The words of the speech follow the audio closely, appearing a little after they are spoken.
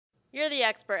You're the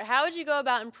expert. How would you go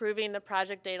about improving the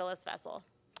Project Daedalus vessel?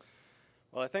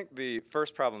 Well, I think the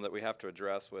first problem that we have to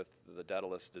address with the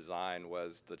Daedalus design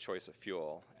was the choice of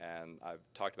fuel. And I've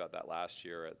talked about that last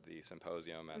year at the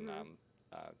symposium, and I'm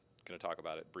going to talk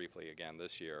about it briefly again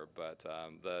this year. But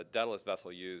the Daedalus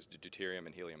vessel used deuterium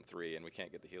and helium-3, and we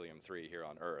can't get the helium-3 here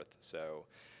on Earth. So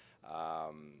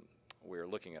we're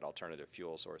looking at alternative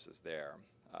fuel sources there.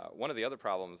 One of the other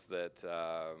problems that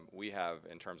we have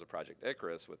in terms of Project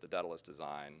Icarus with the Daedalus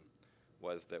design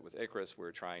was that with Icarus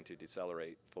we're trying to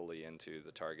decelerate fully into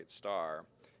the target star,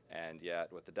 and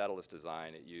yet with the Daedalus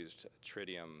design it used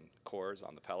tritium cores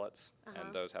on the pellets,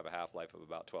 and those have a half-life of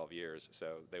about 12 years,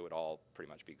 so they would all pretty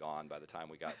much be gone by the time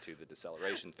we got to the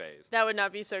deceleration phase. That would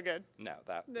not be so good. No,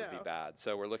 that would be bad.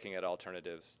 So we're looking at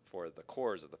alternatives for the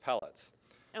cores of the pellets.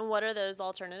 And what are those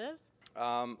alternatives?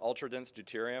 Ultra-dense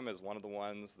deuterium is one of the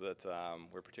ones that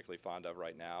we're particularly fond of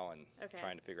right now, and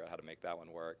trying to figure out how to make that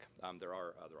one work. There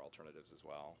are other alternatives as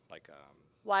well.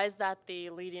 Why is that the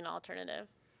leading alternative?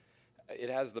 It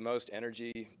has the most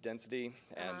energy density,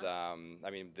 and I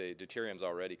mean the deuterium's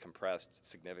already compressed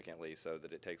significantly, so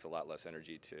that it takes a lot less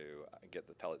energy to get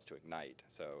the pellets to ignite.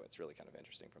 So it's really kind of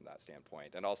interesting from that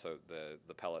standpoint. And also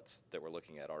the pellets that we're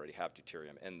looking at already have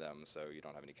deuterium in them, so you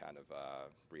don't have any kind of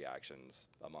reactions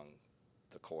among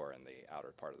the core and the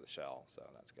outer part of the shell, so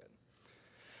that's good.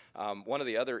 One of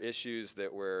the other issues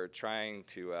that we're trying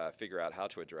to figure out how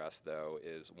to address, though,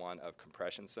 is one of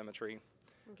compression symmetry.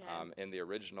 In the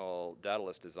original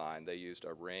Daedalus design, they used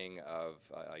a ring of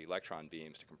electron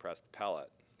beams to compress the pellet,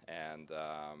 and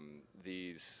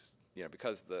these,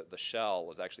 because the shell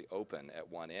was actually open at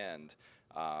one end,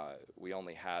 we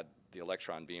only had the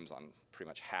electron beams on pretty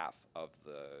much half of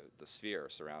the sphere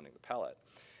surrounding the pellet.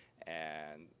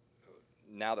 And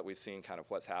now that we've seen kind of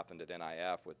what's happened at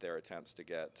NIF with their attempts to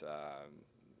get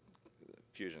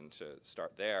fusion to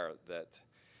start there, that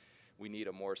we need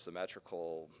a more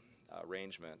symmetrical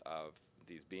arrangement of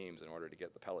these beams in order to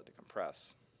get the pellet to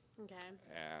compress.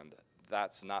 And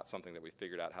that's not something that we've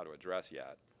figured out how to address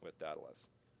yet with Daedalus.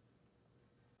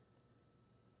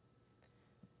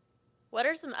 What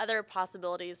are some other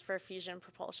possibilities for fusion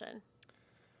propulsion?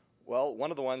 Well,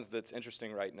 one of the ones that's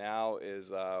interesting right now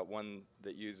is one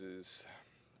that uses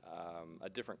a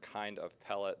different kind of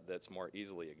pellet that's more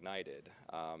easily ignited.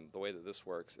 The way that this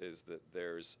works is that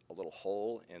there's a little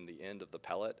hole in the end of the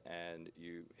pellet, and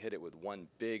you hit it with one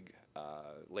big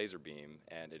laser beam,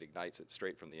 and it ignites it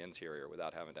straight from the interior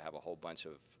without having to have a whole bunch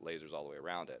of lasers all the way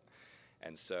around it.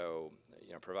 And so,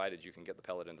 provided you can get the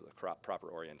pellet into the proper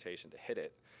orientation to hit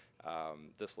it,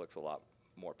 this looks a lot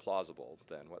more plausible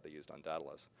than what they used on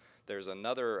Daedalus. There's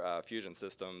another fusion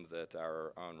system that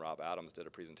our own Rob Adams did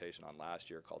a presentation on last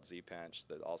year called Z-Pinch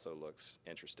that also looks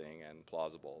interesting and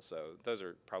plausible. So those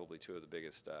are probably two of the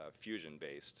biggest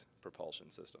fusion-based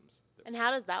propulsion systems. And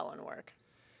how does that one work?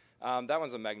 That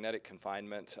one's a magnetic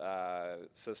confinement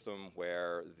system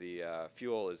where the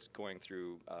fuel is going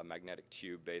through a magnetic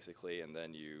tube basically, and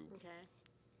then you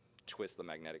twist the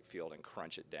magnetic field and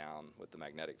crunch it down with the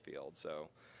magnetic field. So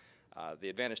the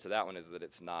advantage to that one is that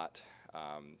it's not,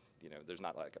 there's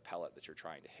not like a pellet that you're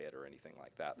trying to hit or anything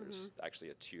like that. There's actually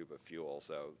a tube of fuel,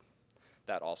 so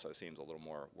that also seems a little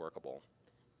more workable.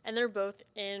 And they're both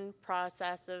in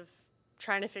process of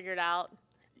trying to figure it out?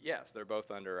 Yes, they're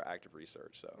both under active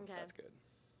research, so that's good.